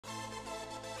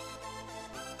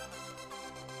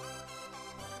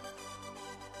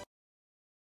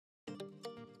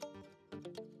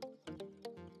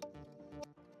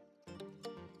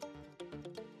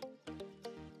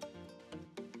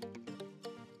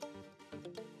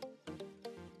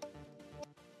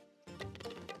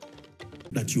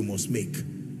that you must make.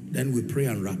 Then we pray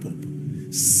and wrap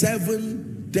up.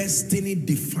 7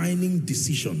 destiny-defining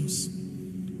decisions.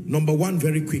 Number 1,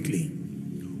 very quickly.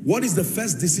 What is the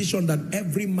first decision that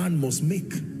every man must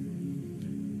make?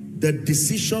 The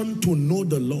decision to know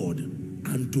the Lord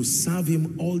and to serve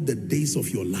him all the days of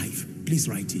your life. Please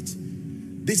write it.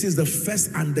 This is the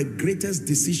first and the greatest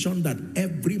decision that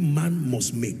every man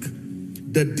must make.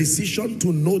 The decision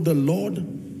to know the Lord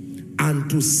and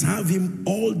to serve him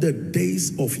all the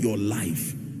days of your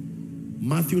life.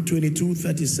 Matthew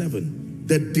 22:37.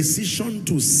 The decision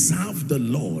to serve the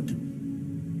Lord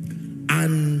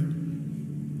and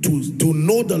to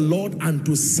know the Lord and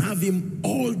to serve him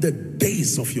all the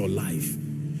days of your life.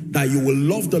 That you will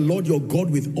love the Lord your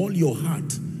God with all your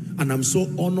heart. And I'm so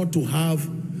honored to have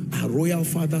our royal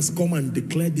fathers come and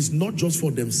declare this, not just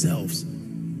for themselves,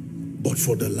 but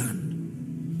for the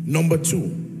land. Number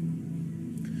 2,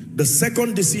 the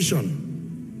second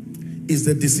decision is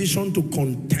the decision to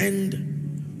contend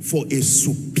for a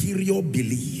superior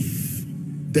belief.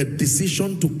 The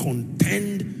decision to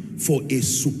contend for a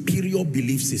superior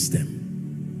belief system.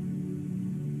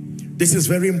 This is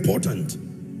very important.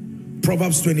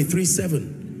 Proverbs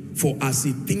 23:7. For as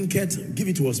he thinketh, give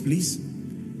it to us please.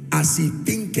 As he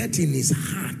thinketh in his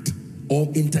heart,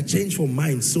 or interchange for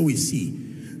mind, so is he.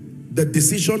 The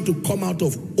decision to come out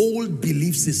of old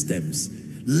belief systems,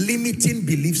 limiting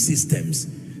belief systems,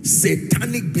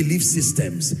 satanic belief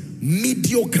systems,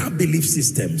 mediocre belief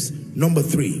systems. Number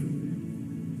 3.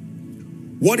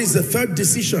 What is the third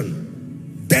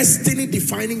decision?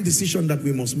 Destiny-defining decision that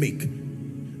we must make.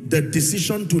 The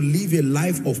decision to live a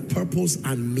life of purpose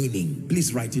and meaning.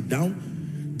 Please write it down.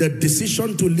 The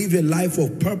decision to live a life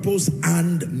of purpose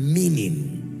and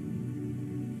meaning.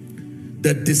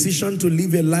 The decision to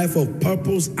live a life of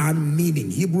purpose and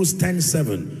meaning. Hebrews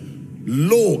 10:7.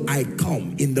 Lo, I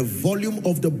come. In the volume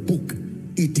of the book,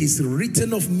 it is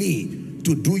written of me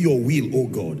to do your will, O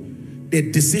God. A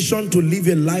decision to live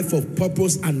a life of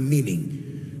purpose and meaning.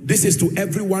 This is to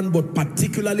everyone, but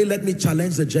particularly let me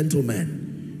challenge the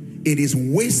gentleman. It is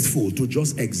wasteful to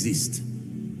just exist.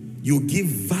 You give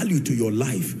value to your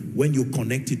life when you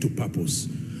connect it to purpose.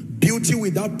 Beauty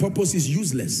without purpose is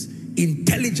useless.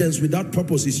 Intelligence without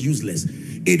purpose is useless.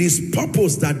 It is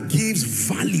purpose that gives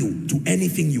value to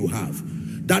anything you have.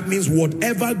 That means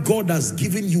whatever God has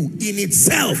given you in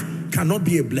itself cannot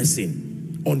be a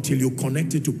blessing until you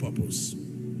connect it to purpose.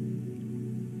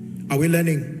 Are we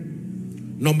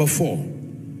learning? Number 4,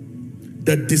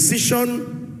 the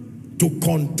decision to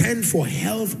contend for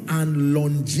health and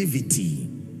longevity.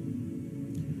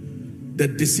 The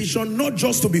decision not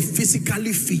just to be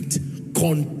physically fit,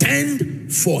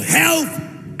 contend for health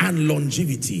and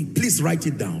longevity. Please write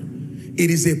it down. It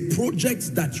is a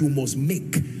project that you must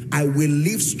make. I will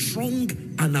live strong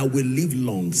and I will live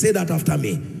long. Say that after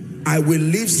me. I will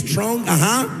live strong.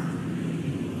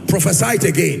 Prophesy it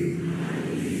again.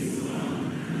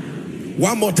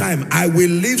 One more time. I will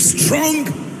live strong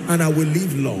and I will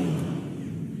live long.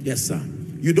 Yes, sir.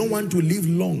 You don't want to live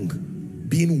long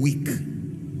being weak.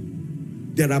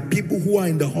 There are people who are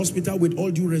in the hospital, with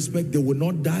all due respect, they will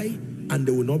not die and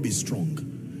they will not be strong.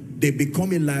 They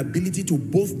become a liability to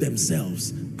both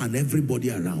themselves and everybody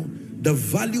around. The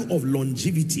value of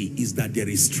longevity is that there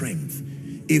is strength.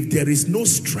 If there is no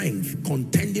strength,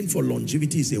 contending for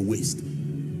longevity is a waste.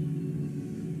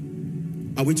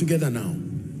 Are we together now?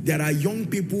 There are young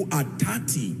people at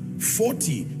 30,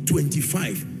 40,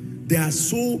 25. They are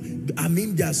so,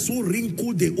 they are so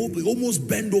wrinkled, they almost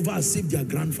bend over as if they are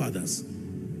grandfathers.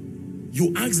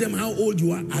 You ask them how old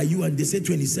you are you? And they say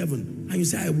 27. And you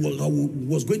say, I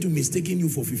was going to mistaken you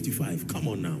for 55. Come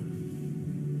on now.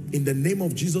 In the name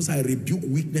of Jesus, I rebuke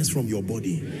weakness from your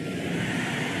body.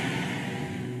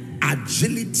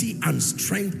 Agility and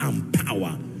strength and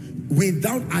power.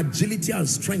 Without agility and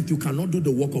strength, you cannot do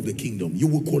the work of the kingdom. You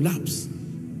will collapse.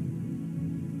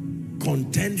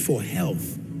 Contend for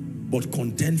health, but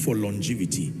contend for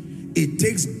longevity. It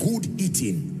takes good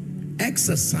eating,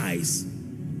 exercise,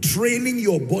 training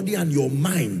your body and your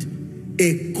mind,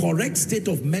 a correct state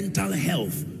of mental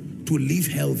health to live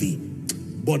healthy.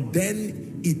 But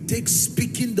then it takes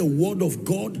speaking the word of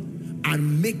God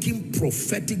and making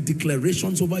prophetic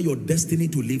declarations over your destiny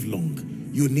to live long.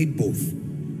 You need both.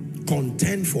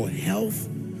 Contend for health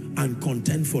and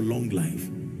contend for long life.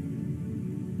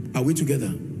 Are we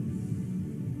together?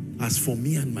 As for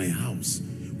me and my house,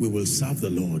 we will serve the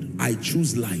Lord. I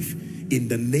choose life in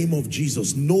the name of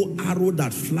Jesus. No arrow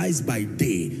that flies by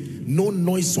day, no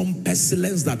noisome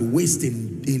pestilence that wastes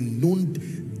in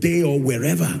noonday or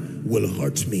wherever will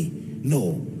hurt me.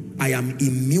 No, I am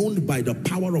immune by the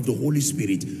power of the Holy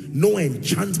Spirit. No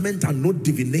enchantment and no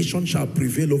divination shall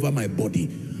prevail over my body.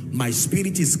 My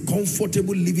spirit is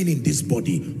comfortable living in this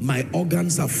body. My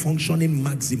organs are functioning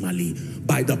maximally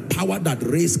by the power that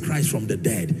raised Christ from the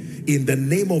dead. In the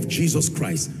name of Jesus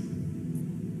Christ.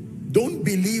 Don't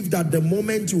believe that the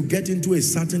moment you get into a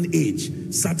certain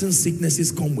age, certain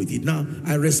sicknesses come with it. Now,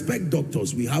 I respect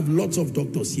doctors. We have lots of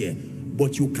doctors here.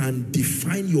 But you can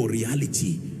define your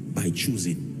reality by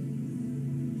choosing.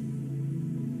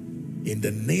 In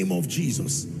the name of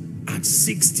Jesus, at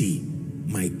 60,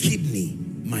 my kidney,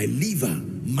 my liver,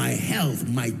 my health,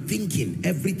 my thinking,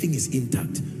 everything is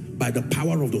intact by the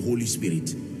power of the Holy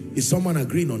Spirit. Is someone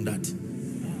agreeing on that?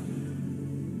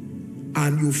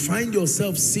 And you find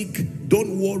yourself sick,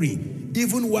 don't worry.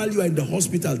 Even while you are in the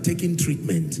hospital taking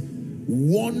treatment,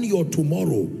 warn your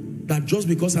tomorrow that just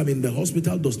because I'm in the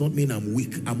hospital does not mean I'm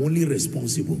weak. I'm only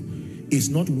responsible. It's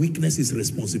not weakness, it's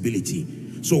responsibility.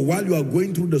 So while you are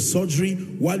going through the surgery,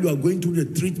 while you are going through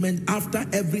the treatment, after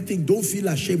everything, don't feel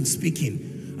ashamed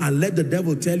speaking. And let the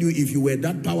devil tell you, if you were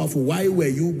that powerful, why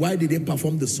did they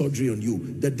perform the surgery on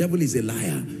you? The devil is a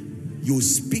liar. You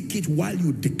speak it while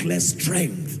you declare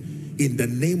strength. In the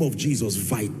name of Jesus,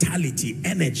 vitality,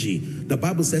 energy. The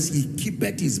Bible says he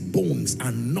keepeth his bones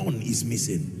and none is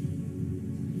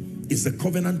missing. It's the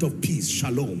covenant of peace,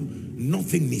 shalom.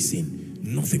 Nothing missing,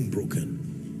 nothing broken.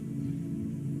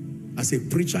 As a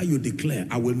preacher, you declare,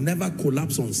 I will never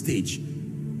collapse on stage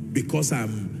because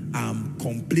I'm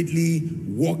completely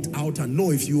worked out. And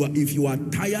no, if you are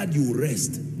tired, you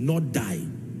rest, not die.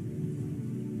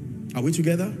 Are we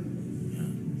together?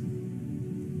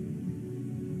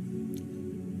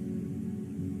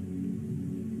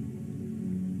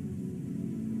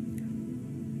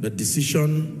 The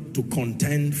decision to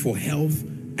contend for health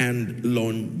and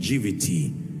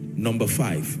longevity. Number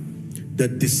 5, the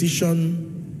decision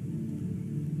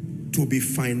to be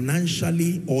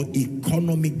financially or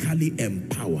economically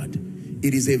empowered.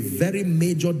 It is a very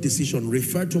major decision.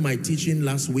 Refer to my teaching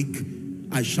last week,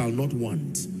 I shall not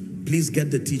want. Please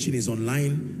get the teaching, is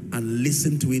online, and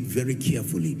listen to it very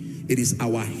carefully. It is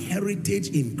our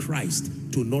heritage in Christ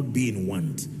to not be in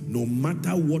want, no matter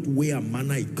what way or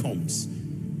manner it comes.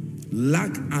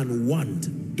 Lack and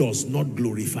want does not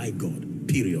glorify God,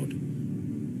 period.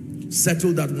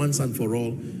 Settle that once and for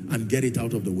all and get it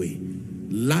out of the way.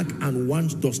 Lack and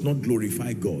want does not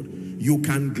glorify God. You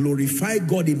can glorify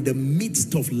God in the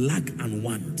midst of lack and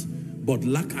want, but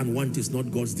lack and want is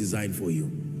not God's design for you.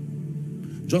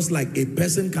 Just like a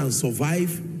person can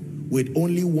survive with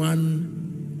only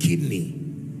one kidney.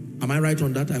 Am I right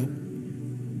on that?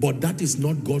 But that is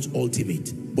not God's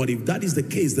ultimate. But if that is the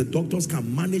case, the doctors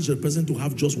can manage the person to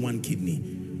have just one kidney.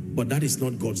 But that is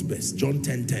not God's best. John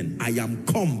 10:10, I am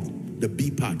come, the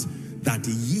B part, that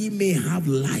ye may have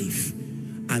life,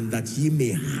 and that ye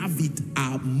may have it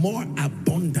more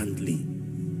abundantly.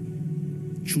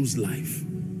 Choose life.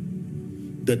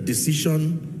 The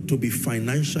decision to be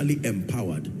financially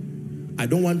empowered. I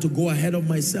don't want to go ahead of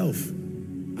myself,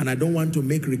 and I don't want to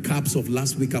make recaps of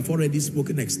last week. I've already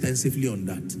spoken extensively on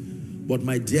that. But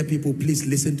my dear people, please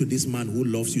listen to this man who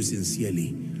loves you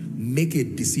sincerely. Make a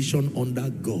decision under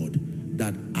God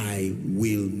that I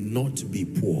will not be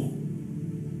poor.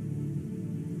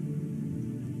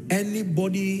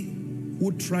 Anybody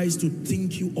who tries to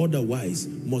think you otherwise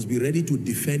must be ready to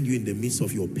defend you in the midst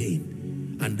of your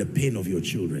pain and the pain of your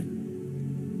children.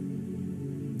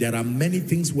 There are many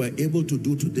things we're able to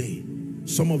do today.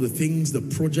 Some of the things, the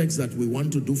projects that we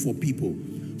want to do for people,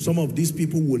 some of these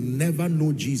people will never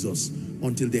know Jesus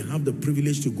until they have the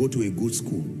privilege to go to a good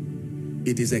school.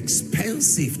 It is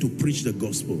expensive to preach the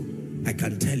gospel. I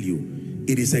can tell you,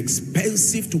 it is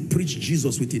expensive to preach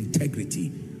Jesus with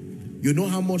integrity. You know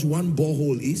how much one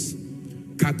borehole is?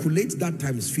 Calculate that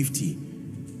times 50.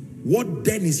 What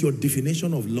then is your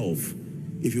definition of love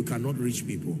if you cannot reach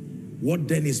people? What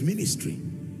then is ministry?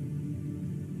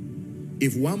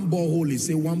 If one borehole is,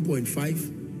 say, 1.5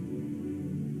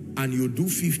 and you do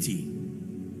 50,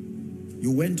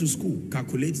 you went to school,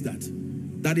 calculate that.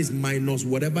 That is minus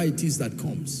whatever it is that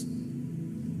comes.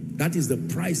 That is the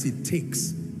price it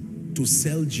takes to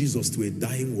sell Jesus to a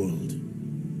dying world.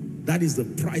 That is the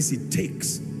price it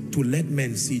takes to let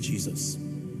men see Jesus.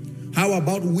 How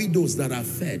about widows that are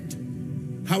fed?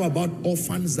 How about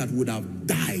orphans that would have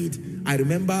died? I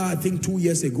remember, I think 2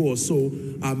 years ago or so,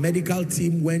 our medical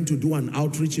team went to do an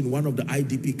outreach in one of the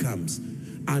IDP camps.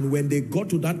 And when they got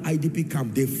to that IDP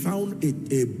camp, they found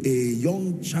a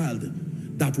young child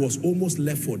that was almost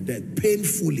left for dead.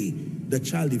 Painfully, the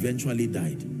child eventually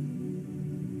died.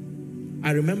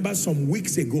 I remember some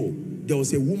weeks ago, there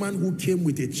was a woman who came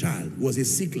with a child, was a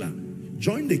sickler,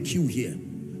 Join the queue here.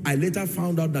 I later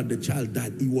found out that the child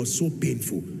died. It was so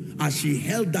painful. As she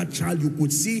held that child, you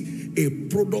could see a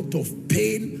product of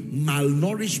pain,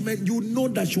 malnourishment. You know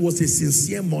that she was a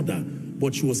sincere mother,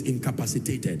 but she was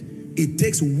incapacitated. It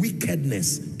takes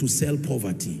wickedness to sell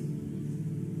poverty.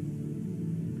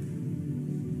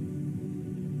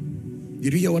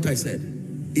 Did you hear what I said?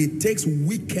 It takes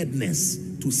wickedness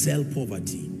to sell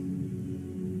poverty.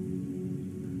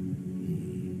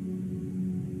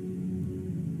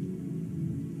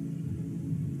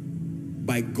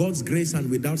 By God's grace and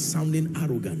without sounding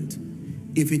arrogant,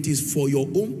 if it is for your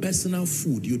own personal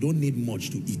food, you don't need much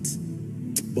to eat.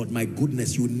 But my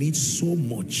goodness, you need so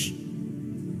much.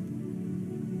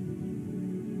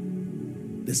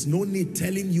 There's no need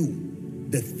telling you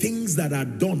the things that are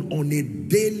done on a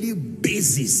daily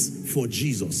basis for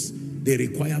Jesus. They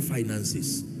require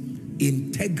finances.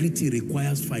 Integrity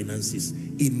requires finances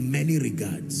in many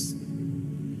regards.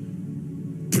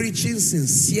 Preaching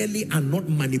sincerely and not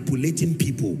manipulating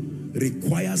people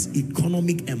requires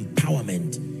economic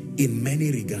empowerment in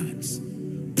many regards.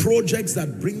 Projects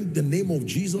that bring the name of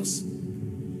Jesus,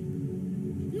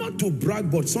 not to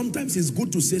brag, but sometimes it's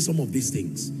good to say some of these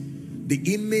things. The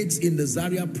inmates in the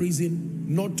Zaria prison,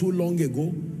 not too long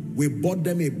ago, we bought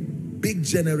them a big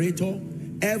generator.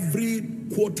 Every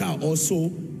quarter or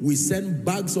so, we send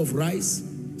bags of rice,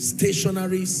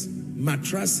 stationaries,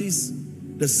 mattresses.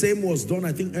 The same was done,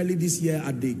 I think, early this year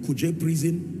at the Kuje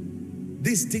prison.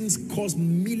 These things cost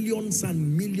millions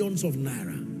and millions of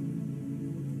naira.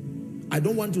 I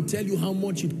don't want to tell you how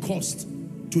much it cost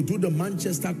to do the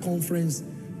Manchester conference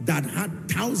that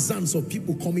had thousands of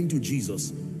people coming to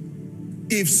Jesus.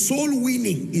 If soul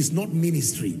winning is not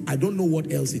ministry, I don't know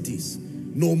what else it is.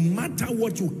 No matter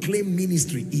what you claim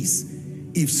ministry is,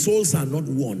 if souls are not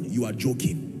won, you are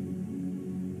joking.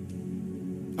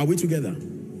 Are we together?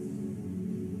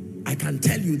 I can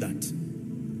tell you that.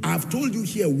 I've told you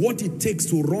here what it takes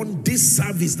to run this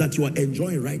service that you are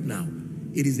enjoying right now.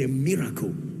 It is a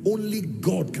miracle. Only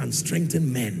God can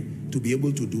strengthen men to be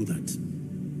able to do that.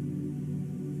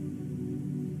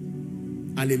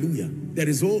 Hallelujah. There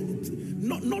is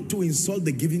not to insult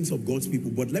the givings of God's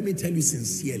people, but let me tell you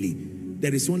sincerely,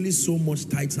 there is only so much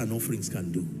tithes and offerings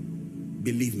can do.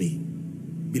 Believe me.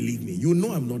 Believe me. You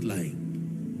know I'm not lying.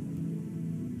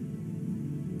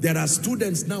 There are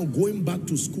students now going back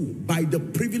to school by the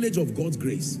privilege of God's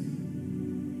grace.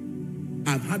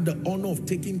 I've had the honor of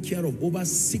taking care of over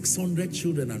 600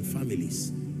 children and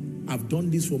families. I've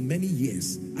done this for many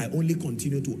years. I only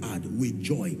continue to add with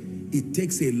joy. It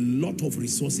takes a lot of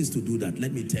resources to do that,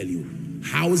 let me tell you.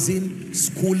 Housing,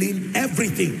 schooling,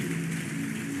 everything.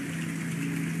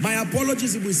 My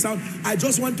apologies if we sound, I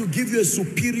just want to give you a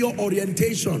superior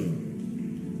orientation.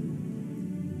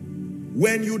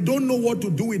 When you don't know what to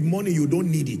do with money, you don't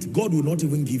need it. God will not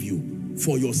even give you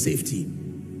for your safety.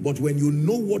 But when you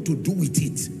know what to do with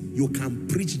it, you can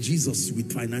preach Jesus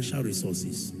with financial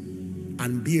resources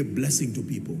and be a blessing to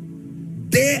people.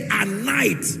 Day and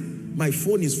night, my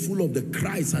phone is full of the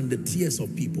cries and the tears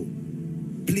of people.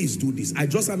 Please do this. I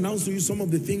just announced to you some of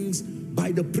the things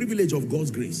by the privilege of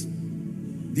God's grace.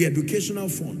 The educational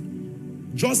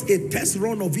fund. Just a test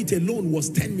run of it alone was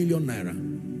 10 million naira.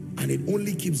 And it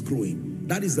only keeps growing.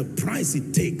 That is the price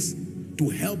it takes to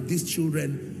help these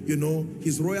children. You know,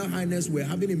 His Royal Highness, we're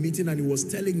having a meeting and he was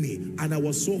telling me, and I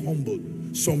was so humbled,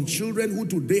 some children who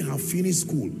today have finished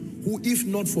school, who if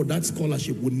not for that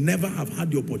scholarship would never have had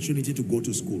the opportunity to go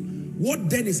to school. What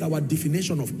then is our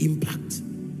definition of impact?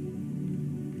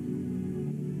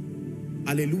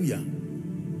 Hallelujah.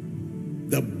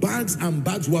 The bags and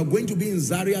bags, we are going to be in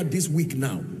Zaria this week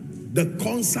now. The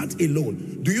concert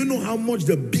alone. Do you know how much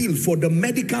the bill for the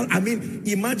medical, I mean,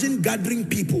 imagine gathering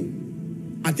people.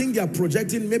 I think they are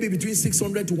projecting maybe between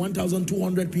 600 to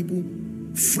 1,200 people.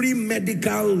 Free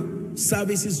medical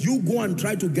services. You go and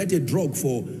try to get a drug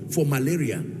for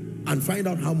malaria and find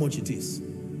out how much it is.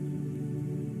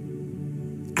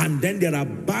 And then there are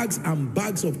bags and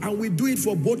bags of, and we do it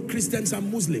for both Christians and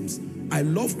Muslims. I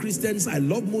love Christians, I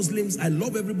love Muslims, I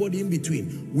love everybody in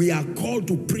between. We are called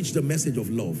to preach the message of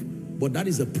love. But that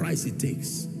is the price it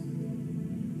takes.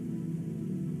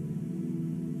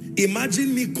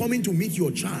 Imagine me coming to meet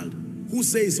your child who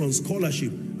says on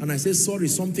scholarship, and I say, sorry,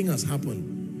 something has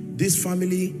happened. This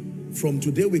family, from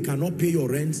today we cannot pay your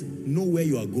rent, know where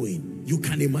you are going. You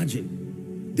can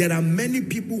imagine. There are many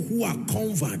people who are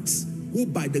converts, who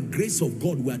by the grace of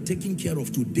God we are taking care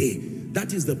of today.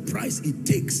 That is the price it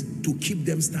takes to keep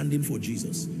them standing for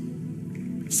Jesus.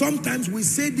 Sometimes we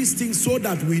say these things so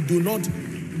that we do not,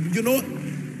 you know,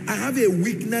 I have a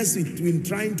weakness in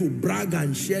trying to brag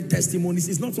and share testimonies.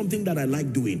 It's not something that I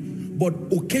like doing. But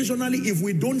occasionally, if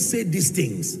we don't say these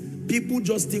things, people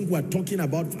just think we're talking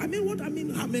about, how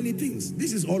many things?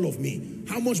 This is all of me.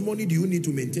 How much money do you need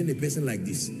to maintain a person like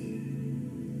this?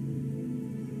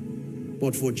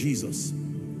 But for Jesus,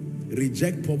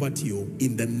 reject poverty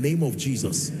in the name of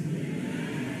Jesus.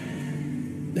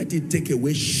 Let it take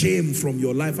away shame from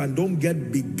your life, and don't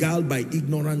get beguiled by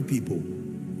ignorant people.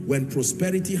 When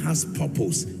prosperity has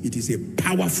purpose, it is a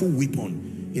powerful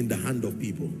weapon in the hand of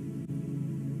people.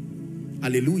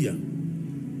 Hallelujah.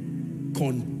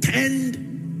 Contend,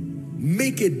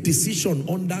 make a decision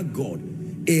under God.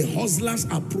 A hustler's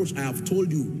approach, I have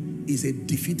told you, is a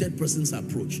defeated person's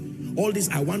approach. All this,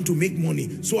 I want to make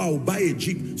money, so I'll buy a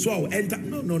Jeep, so I'll enter.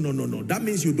 No. That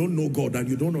means you don't know God and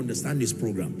you don't understand this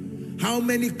program. How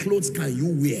many clothes can you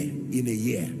wear in a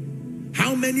year?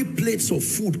 How many plates of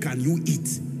food can you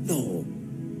eat? No.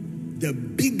 The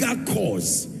bigger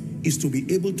cause is to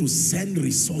be able to send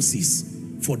resources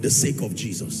for the sake of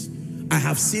Jesus. I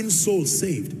have seen souls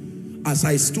saved. As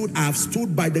I have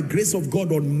stood by the grace of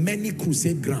God on many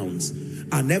crusade grounds,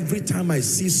 and every time I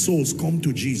see souls come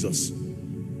to Jesus.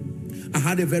 I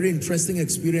had a very interesting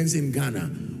experience in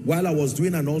Ghana. While I was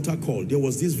doing an altar call, there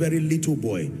was this very little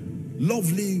boy,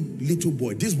 lovely little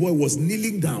boy. This boy was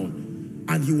kneeling down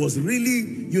and he was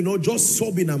really, just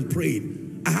sobbing and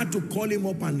praying. I had to call him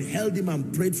up and held him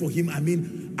and prayed for him.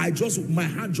 My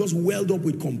heart just welled up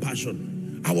with compassion.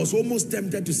 I was almost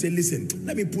tempted to say, listen,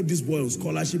 let me put this boy on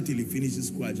scholarship till he finishes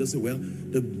school. I just said, well,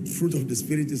 the fruit of the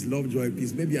Spirit is love, joy,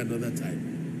 peace. Maybe another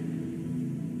time.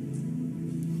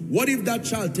 What if that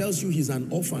child tells you he's an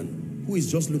orphan who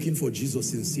is just looking for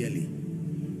Jesus sincerely?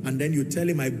 And then you tell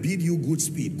him, I bid you good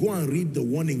speed. Go and read the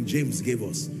warning James gave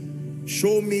us.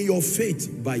 Show me your faith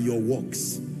by your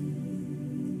works.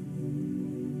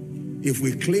 If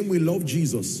we claim we love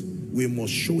Jesus, we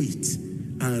must show it.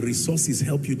 And resources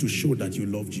help you to show that you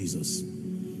love Jesus.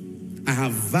 I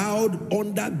have vowed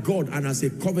under God and as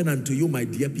a covenant to you, my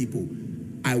dear people,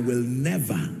 I will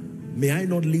never, may I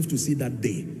not live to see that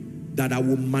day, that I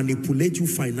will manipulate you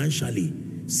financially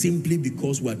simply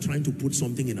because we are trying to put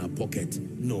something in our pocket.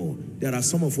 No, there are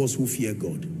some of us who fear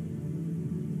God.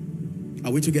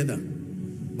 Are we together?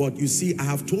 But you see, I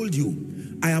have told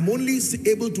you, I am only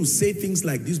able to say things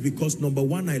like this because number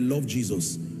one, I love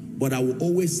Jesus. But I will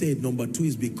always say it. Number two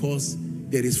is because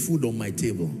there is food on my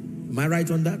table. Am I right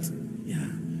on that? Yeah.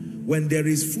 When there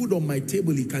is food on my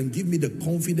table, it can give me the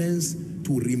confidence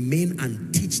to remain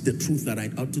and teach the truth that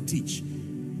I ought to teach.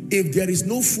 If there is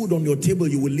no food on your table,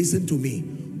 you will listen to me,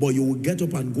 but you will get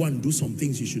up and go and do some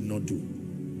things you should not do.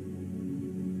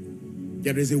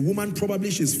 There is a woman,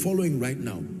 probably she's following right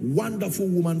now, wonderful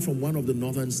woman from one of the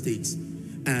northern states.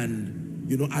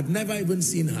 And, I'd never even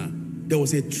seen her. There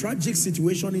was a tragic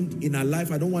situation in her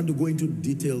life. I don't want to go into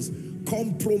details.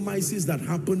 Compromises that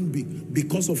happened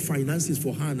because of finances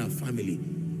for her and her family.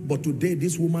 But today,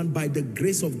 this woman, by the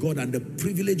grace of God and the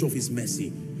privilege of his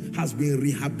mercy, has been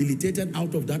rehabilitated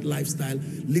out of that lifestyle,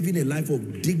 living a life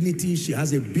of dignity. She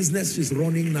has a business she's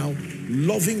running now,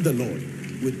 loving the Lord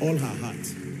with all her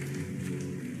heart.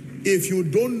 If you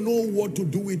don't know what to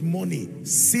do with money,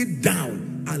 sit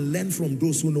down and learn from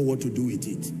those who know what to do with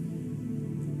it.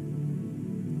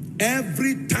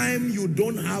 Every time you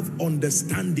don't have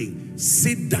understanding,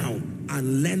 sit down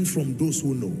and learn from those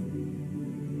who know.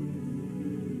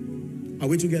 Are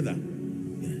we together?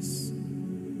 Yes.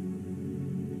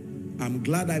 I'm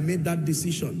glad I made that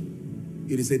decision.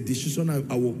 It is a decision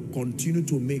I will continue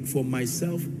to make for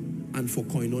myself and for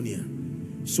koinonia,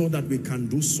 so that we can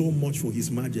do so much for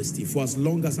His Majesty. For as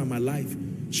long as I'm alive,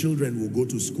 children will go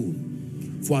to school.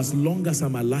 For as long as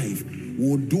I'm alive,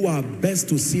 we'll do our best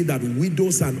to see that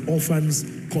widows and orphans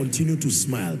continue to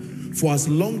smile. For as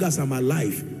long as I'm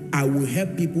alive, I will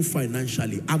help people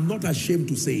financially. I'm not ashamed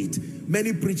to say it.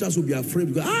 Many preachers will be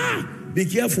afraid. Be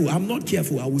careful. I'm not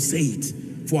careful. I will say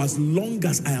it. For as long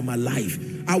as I am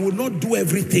alive, I will not do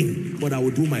everything, but I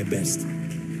will do my best.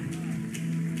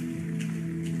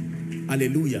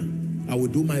 Hallelujah. I will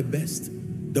do my best.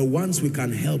 The ones we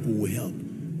can help, we will help.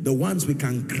 The ones we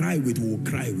can cry with, we will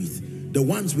cry with. The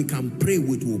ones we can pray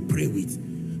with, we will pray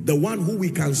with. The one who we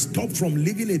can stop from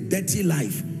living a dirty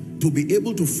life to be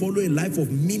able to follow a life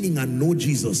of meaning and know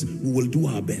Jesus, we will do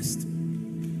our best.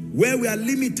 Where we are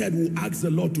limited, we'll ask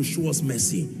the Lord to show us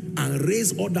mercy and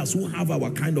raise others who have our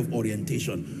kind of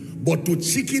orientation. But to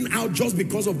chicken out just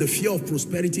because of the fear of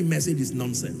prosperity message is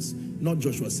nonsense. Not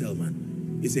Joshua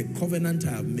Selman. It's a covenant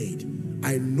I have made.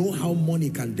 I know how money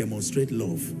can demonstrate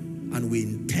love, and we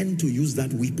intend to use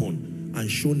that weapon and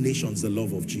show nations the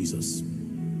love of Jesus.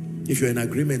 If you're in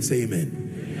agreement, say amen.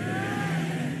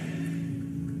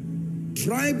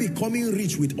 Try becoming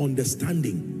rich with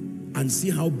understanding, and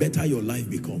see how better your life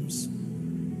becomes.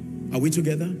 Are we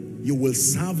together? You will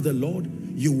serve the Lord.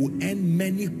 You will end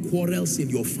many quarrels in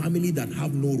your family that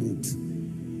have no root.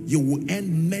 You will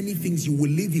end many things. You will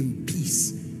live in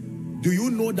peace. Do you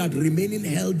know that remaining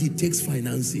healthy takes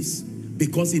finances?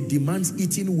 Because it demands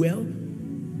eating well.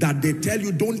 That they tell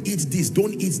you, don't eat this,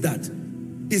 don't eat that.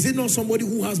 Is it not somebody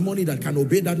who has money that can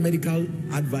obey that medical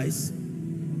advice?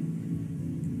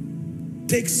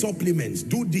 Take supplements,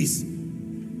 do this.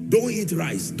 Don't eat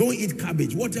rice, don't eat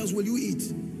cabbage. What else will you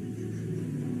eat?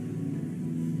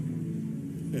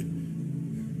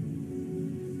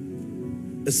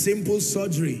 A simple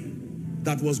surgery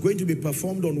that was going to be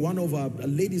performed on one of our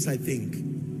ladies, I think,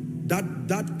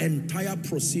 that entire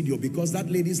procedure, because that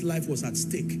lady's life was at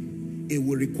stake, it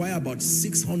will require about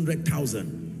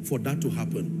 600,000 for that to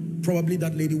happen. Probably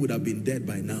that lady would have been dead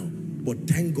by now, but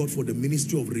thank God for the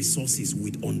ministry of resources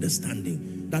with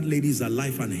understanding. That lady is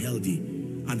alive and healthy,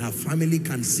 and her family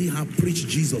can see her preach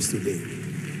Jesus today.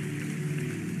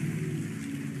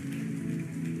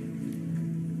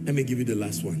 Let me give you the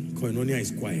last one. Koinonia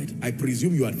is quiet. I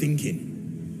presume you are thinking.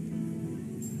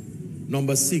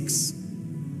 Number 6,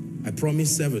 I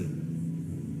promised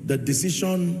 7. The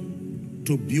decision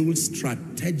to build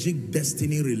strategic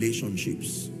destiny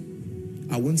relationships.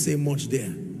 I won't say much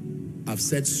there. I've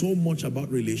said so much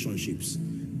about relationships.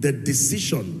 The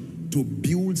decision to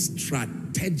build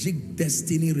strategic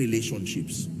destiny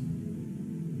relationships.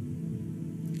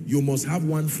 You must have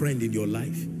one friend in your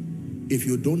life. If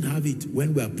you don't have it,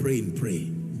 when we are praying, pray.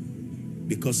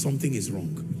 Because something is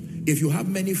wrong. If you have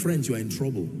many friends, you are in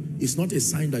trouble. It's not a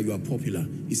sign that you are popular.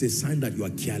 It's a sign that you are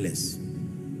careless.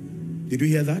 Did you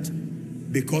hear that?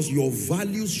 Because your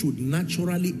values should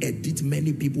naturally edit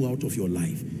many people out of your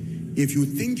life. If you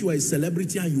think you are a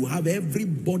celebrity and you have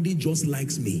everybody just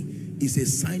likes me, it's a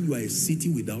sign you are a city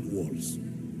without walls.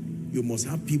 You must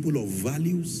have people of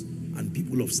values and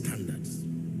people of standards.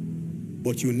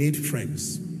 But you need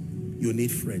friends. You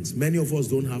need friends. Many of us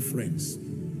don't have friends.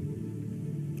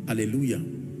 Hallelujah.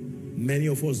 Many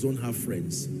of us don't have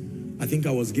friends. I think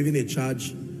I was given a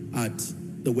charge at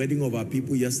the wedding of our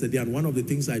people yesterday, and one of the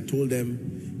things I told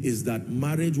them is that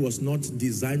marriage was not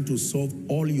designed to solve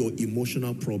all your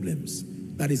emotional problems.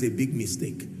 That is a big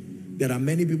mistake. There are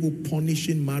many people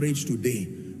punishing marriage today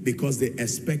because they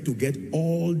expect to get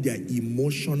all their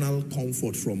emotional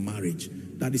comfort from marriage.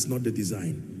 That is not the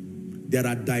design. There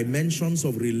are dimensions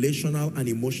of relational and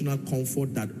emotional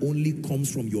comfort that only comes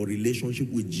from your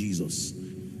relationship with Jesus.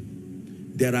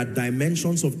 There are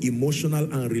dimensions of emotional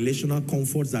and relational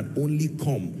comforts that only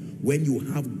come when you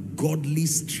have godly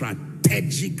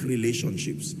strategic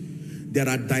relationships. There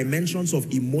are dimensions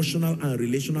of emotional and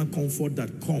relational comfort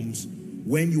that comes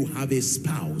when you have a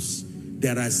spouse.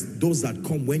 There are those that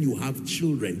come when you have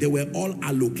children. They were all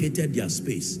allocated their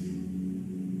space.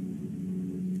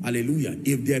 Hallelujah.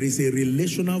 If there is a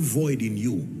relational void in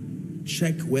you,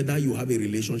 check whether you have a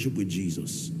relationship with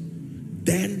Jesus.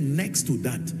 Then next to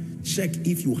that, check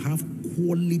if you have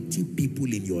quality people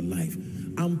in your life.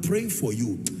 I'm praying for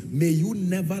you. May you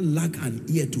never lack an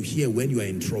ear to hear when you are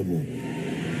in trouble.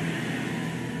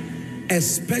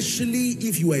 Especially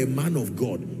if you are a man of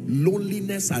God.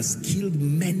 Loneliness has killed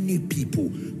many people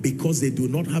because they do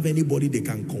not have anybody they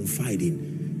can confide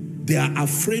in. They are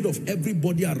afraid of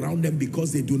everybody around them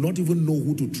because they do not even know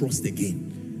who to trust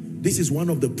again. This is one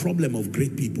of the problems of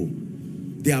great people.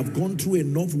 They have gone through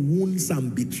enough wounds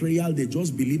and betrayal. They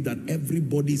just believe that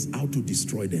everybody is out to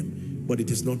destroy them. But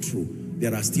it is not true.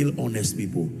 There are still honest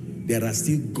people. There are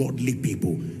still godly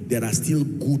people. There are still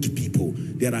good people.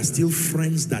 There are still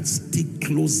friends that stick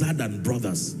closer than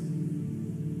brothers.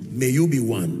 May you be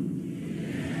one.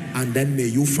 And then may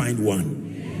you find one.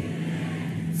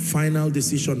 Final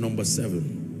decision number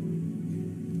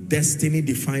 7. Destiny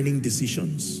defining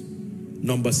decisions.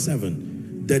 Number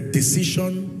 7. The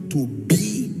decision to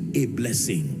be a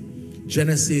blessing.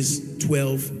 Genesis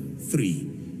 12:3.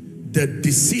 The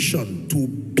decision to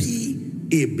be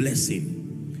a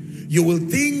blessing. You will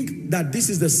think that this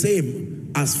is the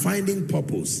same as finding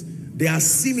purpose. They are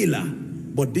similar,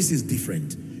 but this is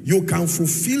different. You can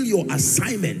fulfill your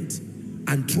assignment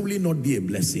and truly not be a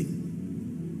blessing.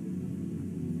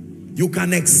 You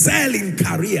can excel in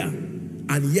career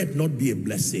and yet not be a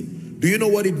blessing. Do you know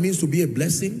what it means to be a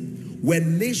blessing?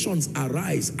 When nations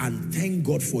arise and thank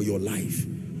God for your life.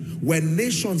 When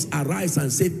nations arise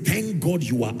and say, thank God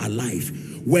you are alive.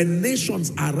 When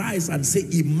nations arise and say,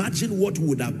 imagine what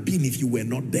would have been if you were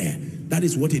not there. That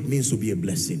is what it means to be a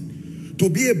blessing. To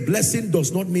be a blessing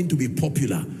does not mean to be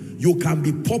popular. You can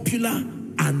be popular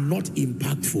and not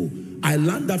impactful. I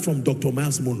learned that from Dr.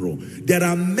 Miles Monroe. There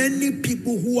are many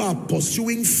people who are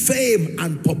pursuing fame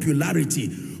and popularity.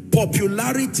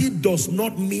 Popularity does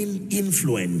not mean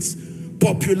influence.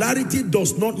 Popularity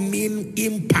does not mean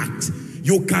impact.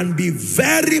 You can be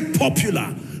very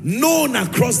popular, known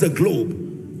across the globe,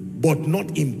 but not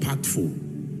impactful.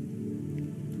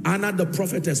 Anna the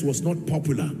prophetess was not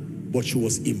popular, but she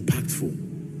was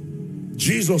impactful.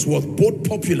 Jesus was both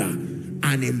popular and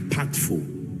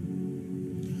impactful.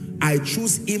 I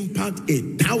choose impact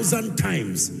 1,000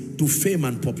 times to fame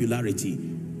and popularity.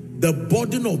 The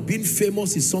burden of being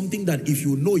famous is something that if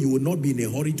you know, you will not be in a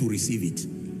hurry to receive it.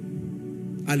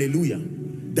 Hallelujah.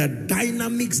 The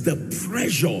dynamics, the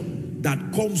pressure that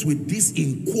comes with this,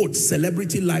 in quotes,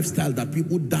 celebrity lifestyle that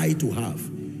people die to have.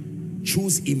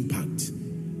 Choose impact.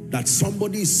 That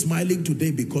somebody is smiling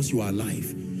today because you are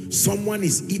alive. Someone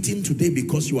is eating today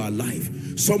because you are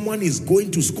alive. Someone is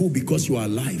going to school because you are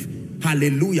alive.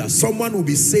 Hallelujah. Someone will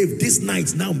be saved this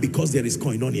night now because there is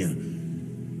koinonia.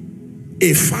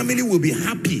 A family will be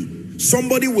happy.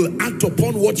 Somebody will act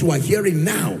upon what you are hearing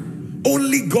now.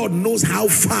 Only God knows how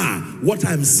far what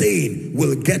I'm saying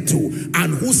will get to,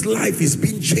 and whose life is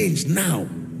being changed now.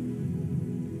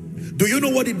 Do you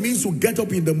know what it means to get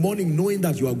up in the morning knowing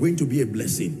that you are going to be a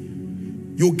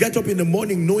blessing? You get up in the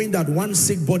morning knowing that one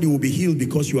sick body will be healed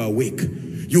because you are awake.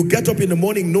 You get up in the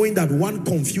morning knowing that one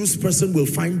confused person will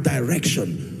find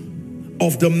direction.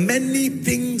 Of the many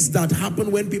things that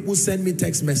happen when people send me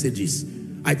text messages,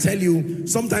 I tell you,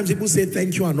 sometimes people say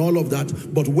thank you and all of that,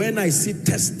 but when I see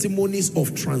testimonies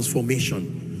of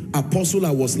transformation, Apostle,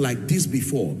 I was like this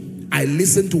before. I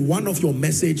listened to one of your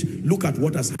message. Look at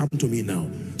what has happened to me now.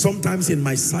 Sometimes in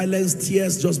my silence,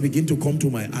 tears just begin to come to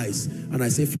my eyes. And I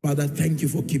say, Father, thank you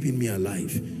for keeping me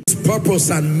alive.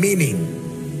 Purpose and meaning.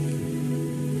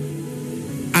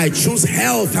 I choose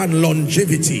health and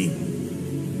longevity.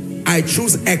 I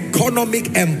choose economic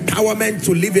empowerment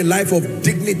to live a life of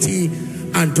dignity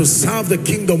and to serve the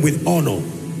kingdom with honor.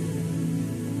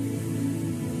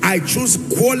 I choose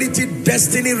quality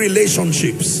destiny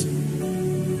relationships.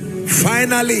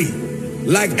 Finally,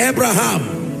 like Abraham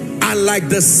and like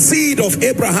the seed of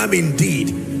Abraham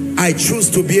indeed, I choose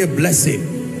to be a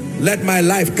blessing. Let my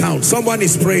life count. Someone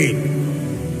is praying.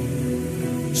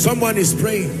 Someone is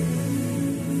praying.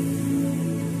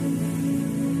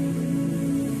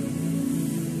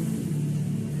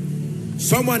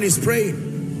 Someone is praying.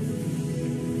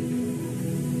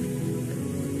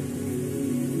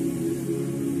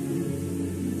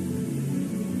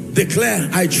 Declare,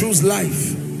 I choose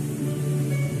life.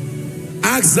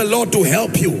 Ask the Lord to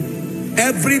help you.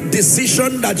 Every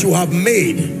decision that you have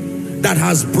made that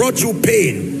has brought you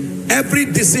pain, every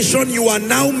decision you are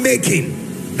now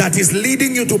making that is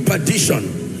leading you to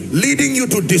perdition, leading you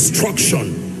to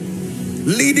destruction,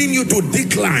 leading you to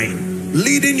decline,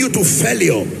 leading you to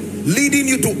failure, leading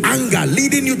you to anger,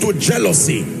 leading you to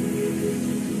jealousy.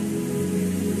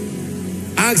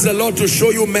 Ask the Lord to show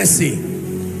you mercy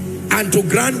and to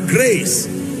grant grace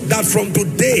that from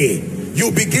today you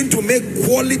begin to make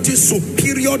quality,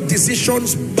 superior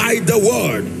decisions by the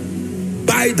word.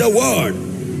 By the word.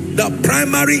 The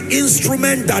primary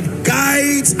instrument that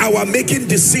guides our making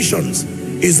decisions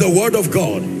is the word of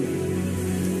God.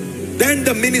 Then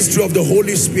the ministry of the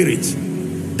Holy Spirit.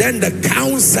 Then the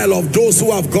counsel of those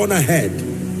who have gone ahead.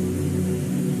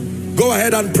 Go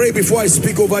ahead and pray before I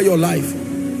speak over your life.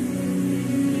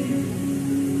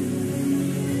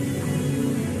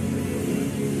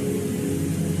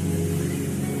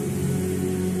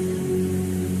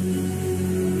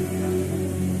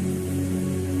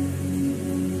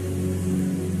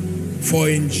 For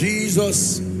in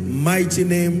Jesus' mighty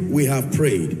name we have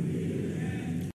prayed.